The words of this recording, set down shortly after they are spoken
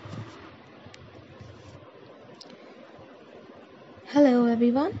Hello,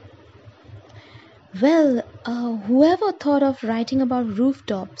 everyone. Whoever thought of writing about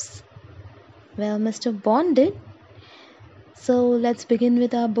rooftops? Well, Mr. Bond did. So let's begin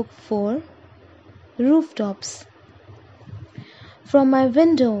with our book 4 Rooftops. From my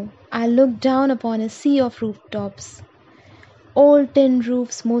window, I look down upon a sea of rooftops. Old tin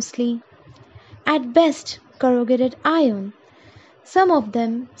roofs mostly. At best, corrugated iron. Some of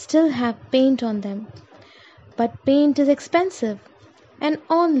them still have paint on them. But paint is expensive, and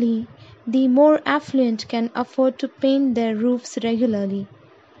only the more affluent can afford to paint their roofs regularly.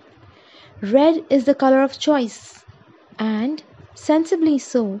 Red is the color of choice, and sensibly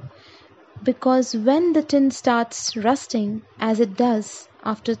so, because when the tin starts rusting, as it does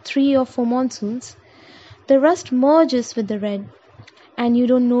after 3 or 4 monsoons, the rust merges with the red, and you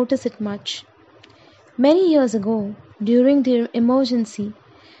don't notice it much. Many years ago, during the emergency,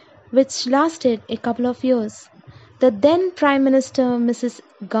 which lasted a couple of years, the then Prime Minister Mrs.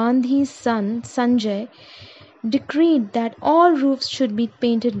 Gandhi's son Sanjay decreed that all roofs should be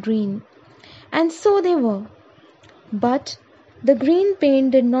painted green. And so they were. But the green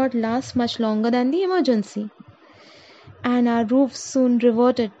paint did not last much longer than the emergency, and our roofs soon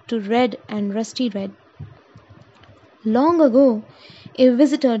reverted to red and rusty red. Long ago, a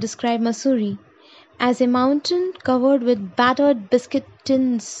visitor described Mussoorie as a mountain covered with battered biscuit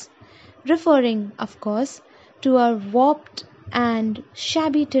tins, referring, of course, to our warped and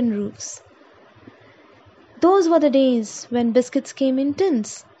shabby tin roofs. Those were the days when biscuits came in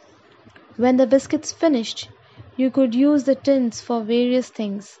tins. When the biscuits finished, you could use the tins for various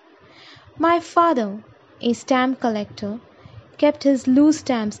things. My father, a stamp collector, kept his loose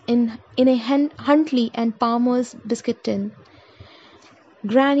stamps in a Huntley and Palmer's biscuit tin.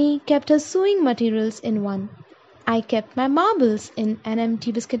 Granny kept her sewing materials in one. I kept my marbles in an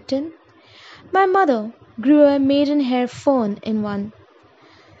empty biscuit tin. My mother grew a maidenhair fern in one.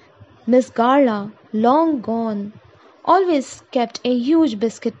 Miss Garla, long gone, always kept a huge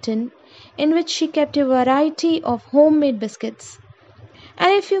biscuit tin in which she kept a variety of homemade biscuits.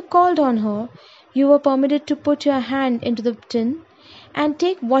 And if you called on her, you were permitted to put your hand into the tin and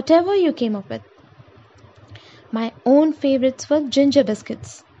take whatever you came up with. My own favorites were ginger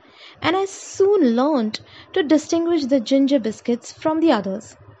biscuits, and I soon learned to distinguish the ginger biscuits from the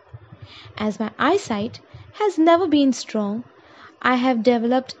others. As my eyesight has never been strong, I have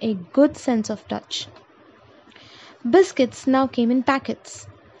developed a good sense of touch. Biscuits now came in packets,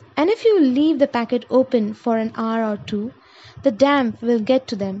 and if you leave the packet open for an hour or two, the damp will get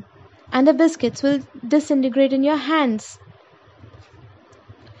to them, and the biscuits will disintegrate in your hands.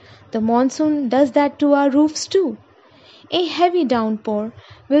 The monsoon does that to our roofs too. A heavy downpour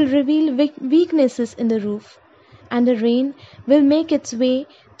will reveal weaknesses in the roof, and the rain will make its way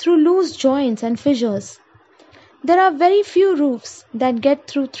through loose joints and fissures. There are very few roofs that get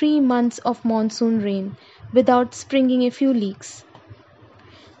through 3 months of monsoon rain without springing a few leaks.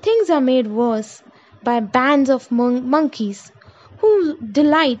 Things are made worse by bands of monkeys who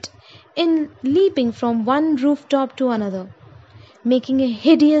delight in leaping from one rooftop to another, making a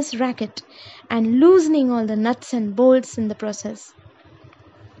hideous racket and loosening all the nuts and bolts in the process.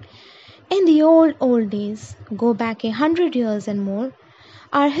 In the old days, go back 100 years and more,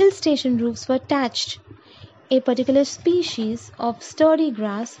 our hill station roofs were thatched, a particular species of sturdy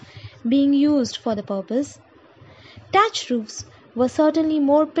grass being used for the purpose. Thatched roofs were certainly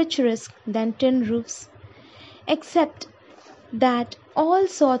more picturesque than tin roofs, except that all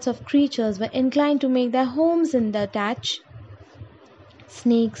sorts of creatures were inclined to make their homes in the thatch.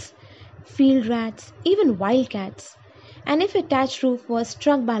 Snakes, field rats, even wildcats. And if a thatched roof was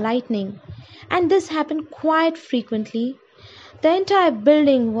struck by lightning, and this happened quite frequently, the entire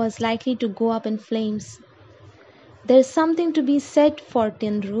building was likely to go up in flames. There is something to be said for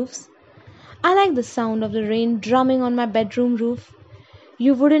tin roofs. I like the sound of the rain drumming on my bedroom roof.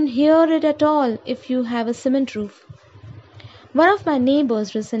 You wouldn't hear it at all if you have a cement roof. One of my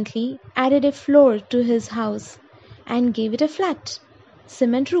neighbors recently added a floor to his house and gave it a flat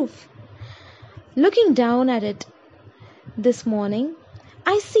cement roof. Looking down at it this morning,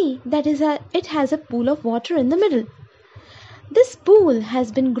 I see that it has a pool of water in the middle. This pool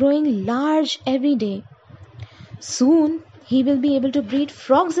has been growing large every day. Soon he will be able to breed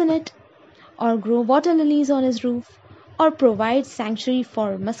frogs in it, or grow water lilies on his roof, or provide sanctuary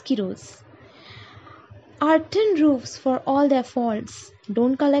for mosquitoes. Our tin roofs, for all their faults,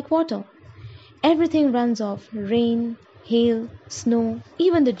 don't collect water. Everything runs off: rain, hail, snow,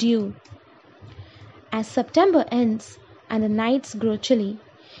 even the dew. As September ends and the nights grow chilly,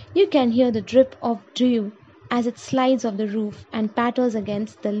 you can hear the drip of dew as it slides off the roof and patters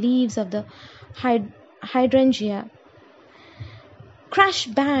against the leaves of the hydrangea. Crash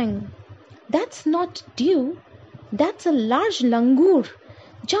bang! That's not dew, that's a large langur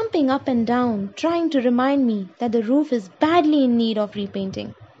jumping up and down, trying to remind me that the roof is badly in need of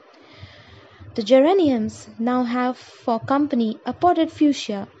repainting. The geraniums now have for company a potted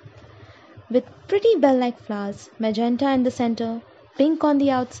fuchsia with pretty bell-like flowers, magenta in the center, pink on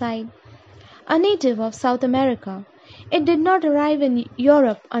the outside. A native of South America, it did not arrive in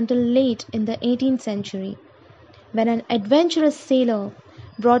Europe until late in the 18th century, when an adventurous sailor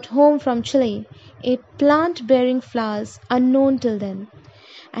brought home from Chile a plant bearing flowers unknown till then,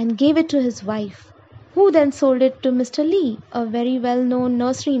 and gave it to his wife, who then sold it to Mr. Lee, a very well known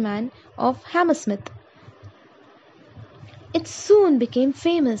nurseryman of Hammersmith. It soon became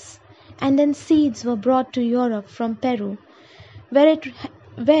famous, and then seeds were brought to Europe from Peru,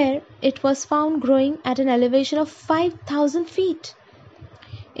 where it was found growing at an elevation of 5,000 feet.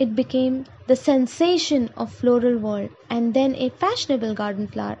 It became the sensation of floral world and then a fashionable garden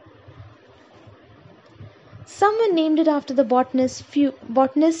flower. Someone named it after the botanist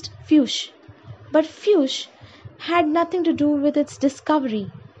Fuchs, but Fuchs had nothing to do with its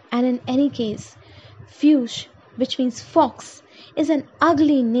discovery, and in any case, Fuchs, which means fox, is an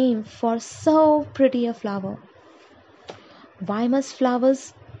ugly name for so pretty a flower. Why must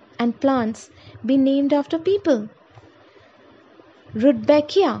flowers and plants be named after people?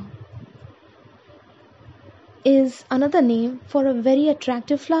 Rudbeckia is another name for a very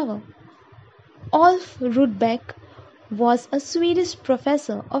attractive flower. Olf Rudbeck was a Swedish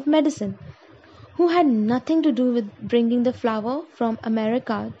professor of medicine who had nothing to do with bringing the flower from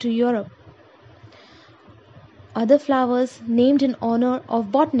America to Europe. Other flowers named in honor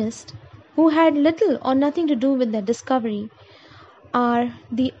of botanists who had little or nothing to do with their discovery are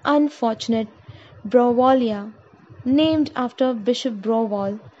the unfortunate Brovalia, named after Bishop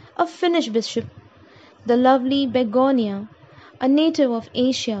Brovall, a Finnish bishop, the lovely Begonia, a native of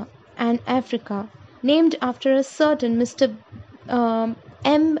Asia and Africa, named after a certain Mr.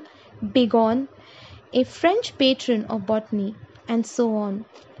 M. Begon, a French patron of botany, and so on.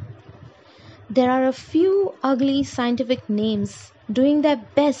 There are a few ugly scientific names doing their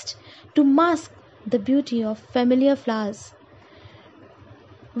best to mask the beauty of familiar flowers.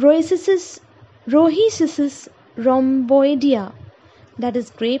 Rhoesis rhomboidea, that is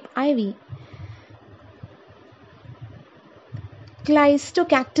grape ivy.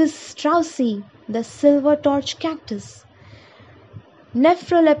 Cleistocactus straussii, the silver torch cactus.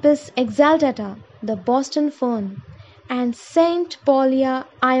 Nephrolepis exaltata, the Boston fern, and Saint Paulia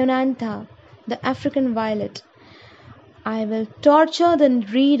ionantha, the African violet. I will torture the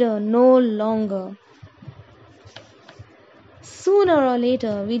reader no longer. Sooner or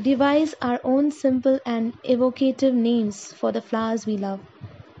later, we devise our own simple and evocative names for the flowers we love,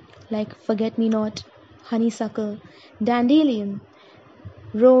 like forget-me-not, honeysuckle, dandelion,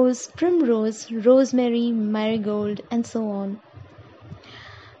 rose, primrose, rosemary, marigold, and so on.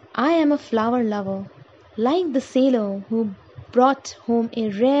 I am a flower lover, like the sailor who brought home a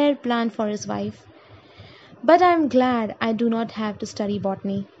rare plant for his wife, but I am glad I do not have to study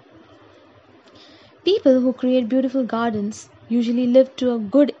botany. People who create beautiful gardens usually live to a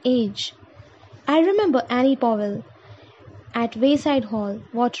good age. I remember Annie Powell at Wayside Hall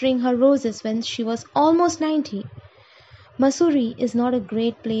watering her roses when she was almost 90. Mussoorie is not a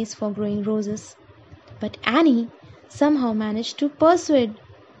great place for growing roses, but Annie somehow managed to persuade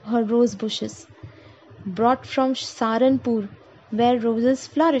her rose bushes, brought from Saharanpur, where roses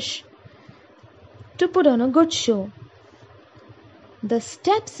flourish, to put on a good show. The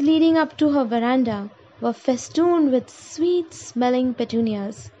steps leading up to her veranda were festooned with sweet-smelling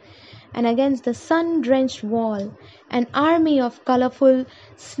petunias, and against the sun-drenched wall an army of colourful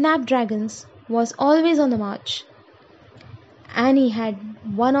snapdragons was always on the march. Annie had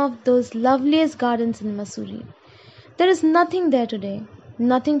one of those loveliest gardens in Mussoorie. There is nothing there today,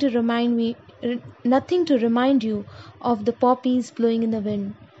 nothing to remind you of the poppies blowing in the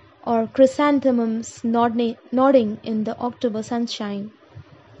wind, or chrysanthemums nodding in the October sunshine.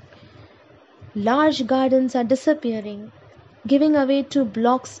 Large gardens are disappearing, giving away to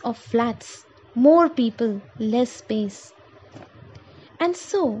blocks of flats, more people, less space. And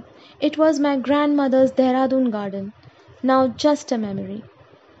so, it was my grandmother's Dehradun garden, now just a memory.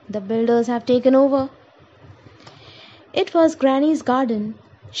 The builders have taken over. It was Granny's garden.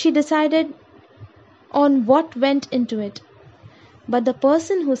 She decided on what went into it. But the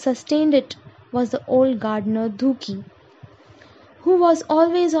person who sustained it was the old gardener Dhuki, who was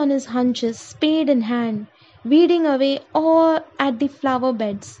always on his hunches, spade in hand, weeding away all at the flower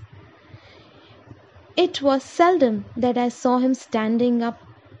beds. It was seldom that I saw him standing up.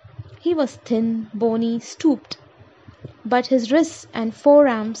 He was thin, bony, stooped. but his wrists and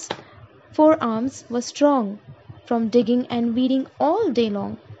forearms were strong from digging and weeding all day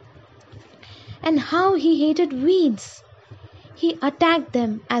long. And how he hated weeds! He attacked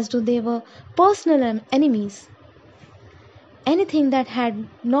them as though they were personal enemies. Anything that had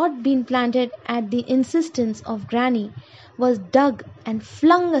not been planted at the insistence of Granny was dug and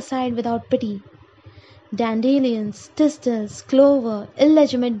flung aside without pity. Dandelions, thistles, clover,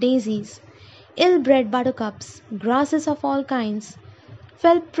 illegitimate daisies, ill-bred buttercups, grasses of all kinds,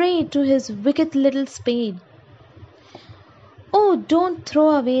 fell prey to his wicked little spade. "Oh, don't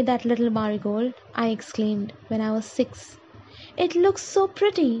throw away that little marigold," I exclaimed when I was 6. "It looks so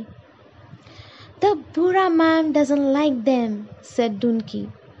pretty." "The Burra ma'am doesn't like them," said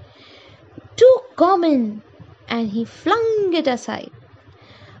Dunki. "Too common," and he flung it aside.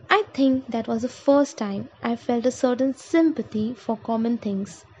 I think that was the first time I felt a certain sympathy for common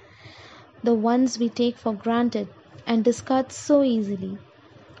things, the ones we take for granted and discard so easily.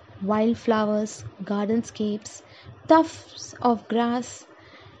 Wildflowers, gardenscapes, tufts of grass,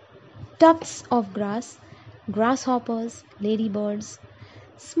 grasshoppers, ladybirds,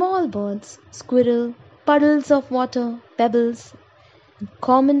 small birds, squirrel, puddles of water, pebbles,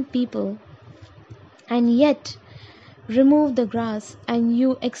 common people. And yet, remove the grass and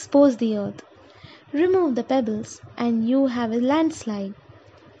you expose the earth. Remove the pebbles and you have a landslide.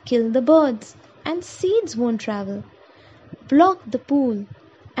 Kill the birds and seeds won't travel. Block the pool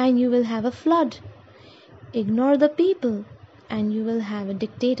and you will have a flood. Ignore the people and you will have a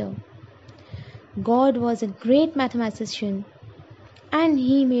dictator. God was a great mathematician and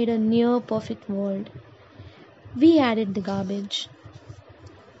he made a near perfect world. We added the garbage.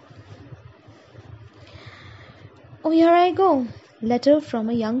 Oh, here I go. Letter from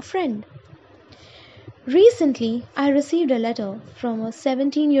a young friend. Recently, I received a letter from a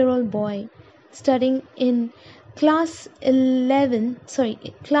 17-year-old boy studying in class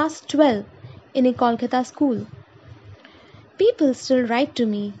 12 in a Kolkata school. People still write to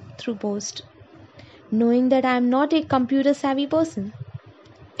me through post, knowing that I am not a computer savvy person.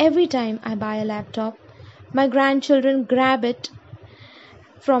 Every time I buy a laptop, my grandchildren grab it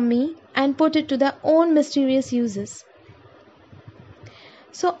from me and put it to their own mysterious uses.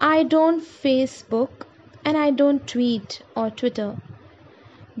 So I don't Facebook and I don't tweet or Twitter,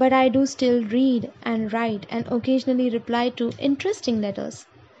 but I do still read and write and occasionally reply to interesting letters.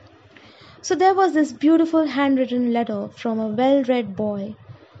 So there was this beautiful handwritten letter from a well-read boy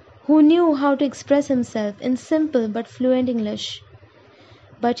who knew how to express himself in simple but fluent English.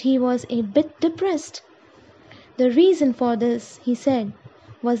 But he was a bit depressed. The reason for this, he said,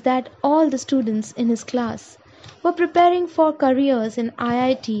 was that all the students in his class were preparing for careers in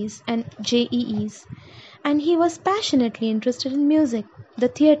IITs and JEEs, and he was passionately interested in music, the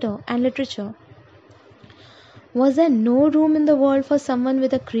theatre, and literature. Was there no room in the world for someone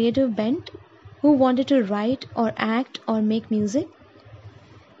with a creative bent who wanted to write or act or make music?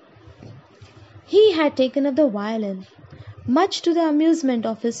 He had taken up the violin, much to the amusement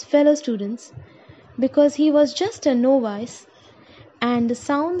of his fellow students, because he was just a novice, and the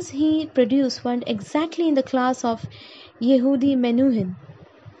sounds he produced weren't exactly in the class of Yehudi Menuhin.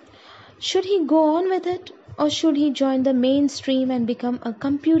 Should he go on with it, or should he join the mainstream and become a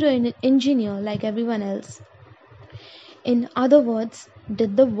computer engineer like everyone else? In other words,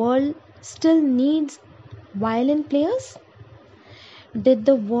 did the world still need violin players? Did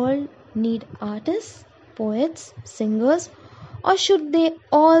the world need artists, poets, singers, or should they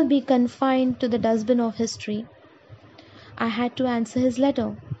all be confined to the dustbin of history? I had to answer his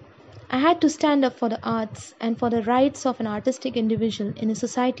letter. I had to stand up for the arts and for the rights of an artistic individual in a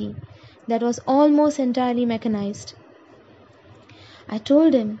society that was almost entirely mechanized. I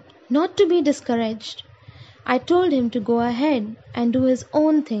told him not to be discouraged. I told him to go ahead and do his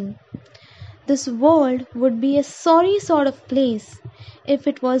own thing. This world would be a sorry sort of place if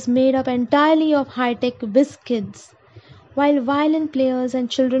it was made up entirely of high-tech whiz kids, while violin players and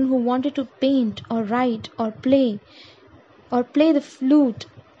children who wanted to paint or write or play the flute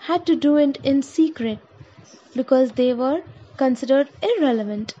had to do it in secret because they were considered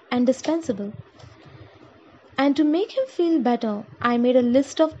irrelevant and dispensable. And to make him feel better, I made a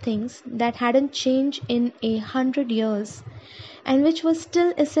list of things that hadn't changed in 100 years and which were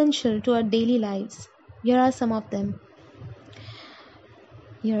still essential to our daily lives. Here are some of them.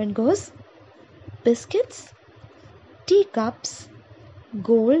 Here it goes. Biscuits, teacups,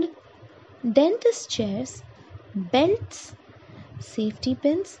 gold, dentist chairs, belts, safety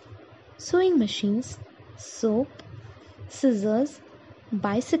pins, sewing machines, soap, scissors,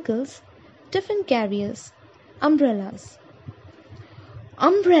 bicycles, tiffin carriers, umbrellas.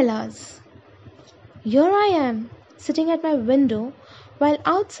 Umbrellas! Here I am, sitting at my window while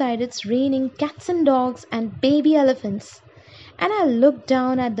outside it's raining cats and dogs and baby elephants. And I look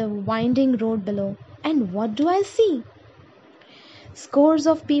down at the winding road below, and what do I see? Scores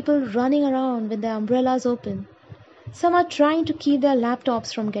of people running around with their umbrellas open. Some are trying to keep their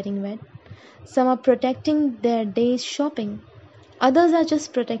laptops from getting wet. Some are protecting their day's shopping. Others are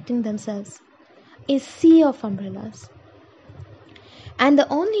just protecting themselves. A sea of umbrellas. And the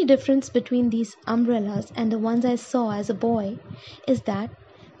only difference between these umbrellas and the ones I saw as a boy is that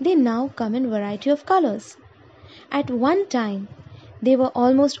they now come in variety of colors. At one time, they were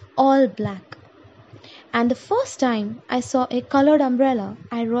almost all black. And the first time I saw a colored umbrella,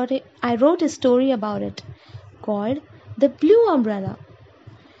 I wrote a story about it called The Blue Umbrella.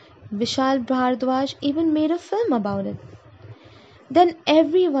 Vishal Bhardwaj even made a film about it. Then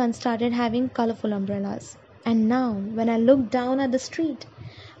everyone started having colorful umbrellas. And now, when I look down at the street,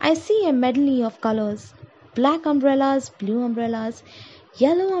 I see a medley of colors. Black umbrellas, blue umbrellas,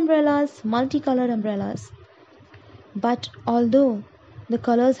 yellow umbrellas, multicolored umbrellas. But although the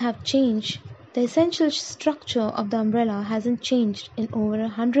colors have changed, the essential structure of the umbrella hasn't changed in over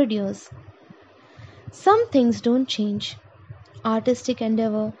 100 years. Some things don't change. Artistic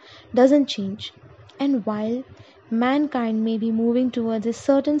endeavor doesn't change. And while mankind may be moving towards a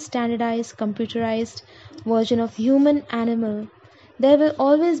certain standardized, computerized version of human animal, there will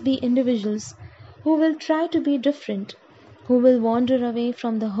always be individuals who will try to be different, who will wander away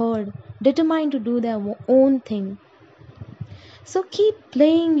from the herd, determined to do their own thing. So keep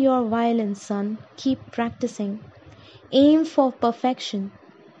playing your violin, son. Keep practicing. Aim for perfection.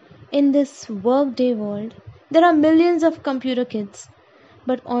 In this workday world, there are millions of computer kids,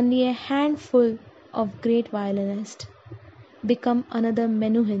 but only a handful of great violinists. Become another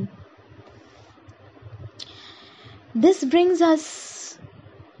Menuhin. This brings us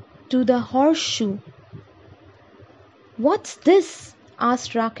to the horseshoe. What's this?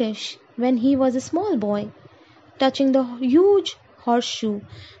 Asked Rakesh when he was a small boy, touching the huge horseshoe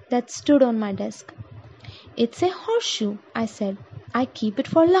that stood on my desk. It's a horseshoe, I said. I keep it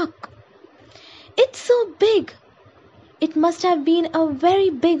for luck. It's so big. It must have been a very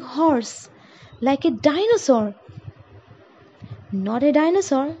big horse, like a dinosaur. Not a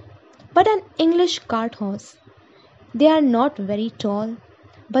dinosaur, but an English cart horse. They are not very tall,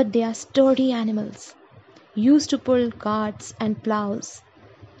 but they are sturdy animals, used to pull carts and plows.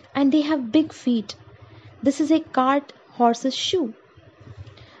 And they have big feet. This is a cart horse's shoe,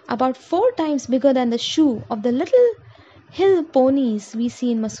 about 4 times bigger than the shoe of the little hill ponies we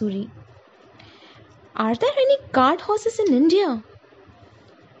see in Mussoorie. Are there any cart horses in India?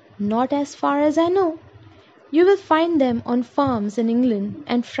 Not as far as I know. You will find them on farms in England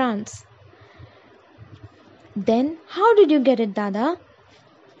and France. Then how did you get it, Dada?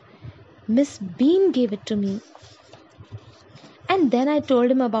 Miss Bean gave it to me. And then I told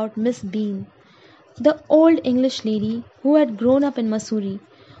him about Miss Bean, the old English lady who had grown up in Mussoorie,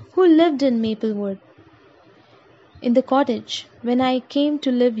 who lived in Maplewood, in the cottage, when I came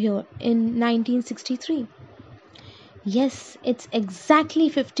to live here in 1963. Yes, it's exactly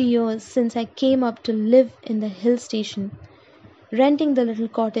 50 years since I came up to live in the hill station, renting the little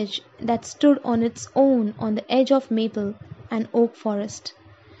cottage that stood on its own on the edge of maple and oak forest.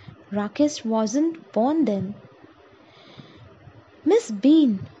 Rakesh wasn't born then. Miss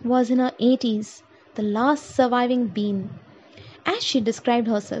Bean was in her 80s, the last surviving Bean, as she described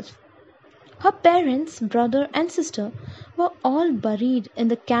herself. Her parents, brother and sister were all buried in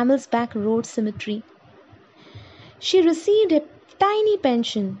the Camel's Back Road Cemetery. She received a tiny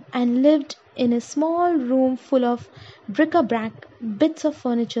pension and lived in a small room full of bric-a-brac, bits of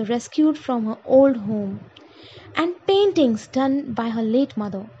furniture rescued from her old home, and paintings done by her late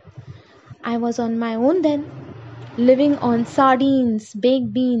mother. I was on my own then, living on sardines,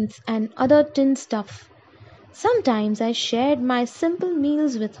 baked beans, and other tin stuff. Sometimes I shared my simple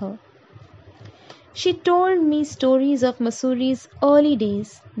meals with her. She told me stories of Mussoorie's early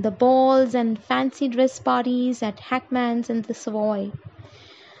days, the balls and fancy dress parties at Hackman's and the Savoy,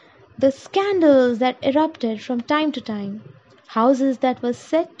 the scandals that erupted from time to time, houses that were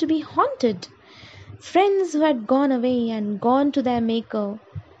said to be haunted, friends who had gone away and gone to their maker,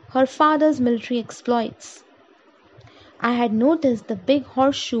 her father's military exploits. I had noticed the big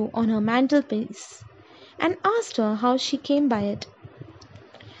horseshoe on her mantelpiece and asked her how she came by it.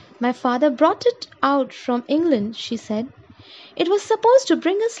 My father brought it out from England, she said. It was supposed to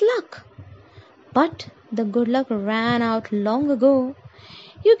bring us luck. But the good luck ran out long ago.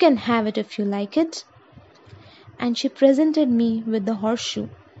 You can have it if you like it. And she presented me with the horseshoe.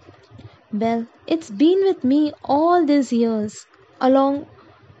 Well, it's been with me all these years, along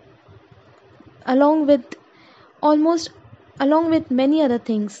with almost along with many other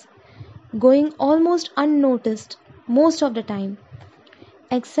things, going almost unnoticed most of the time,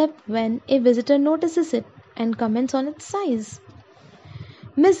 except when a visitor notices it and comments on its size.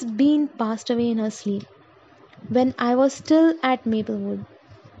 Miss Bean passed away in her sleep when I was still at Maplewood.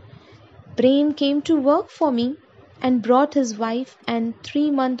 Prem came to work for me and brought his wife and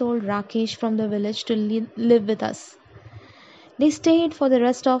 3-month-old Rakesh from the village to live with us. They stayed for the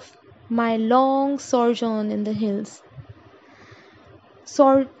rest of my long sojourn in the hills.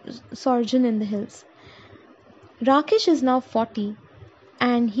 Sojourn in the hills. Rakesh is now 40,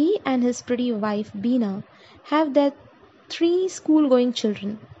 and he and his pretty wife Beena have their 3 school-going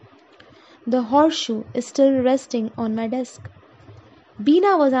children. The horseshoe is still resting on my desk.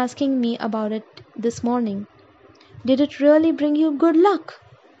 Beena was asking me about it this morning. Did it really bring you good luck?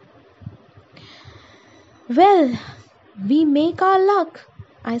 Well, we make our luck,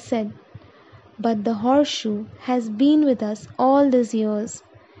 I said. But the horseshoe has been with us all these years,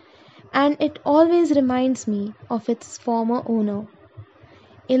 and it always reminds me of its former owner,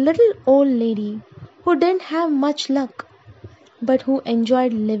 a little old lady who didn't have much luck, but who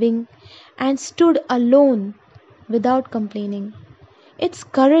enjoyed living and stood alone without complaining. It's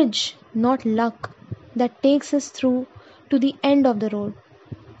courage, not luck, that takes us through to the end of the road.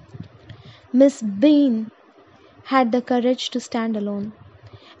 Miss Bean had the courage to stand alone,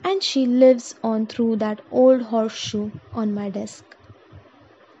 and she lives on through that old horseshoe on my desk.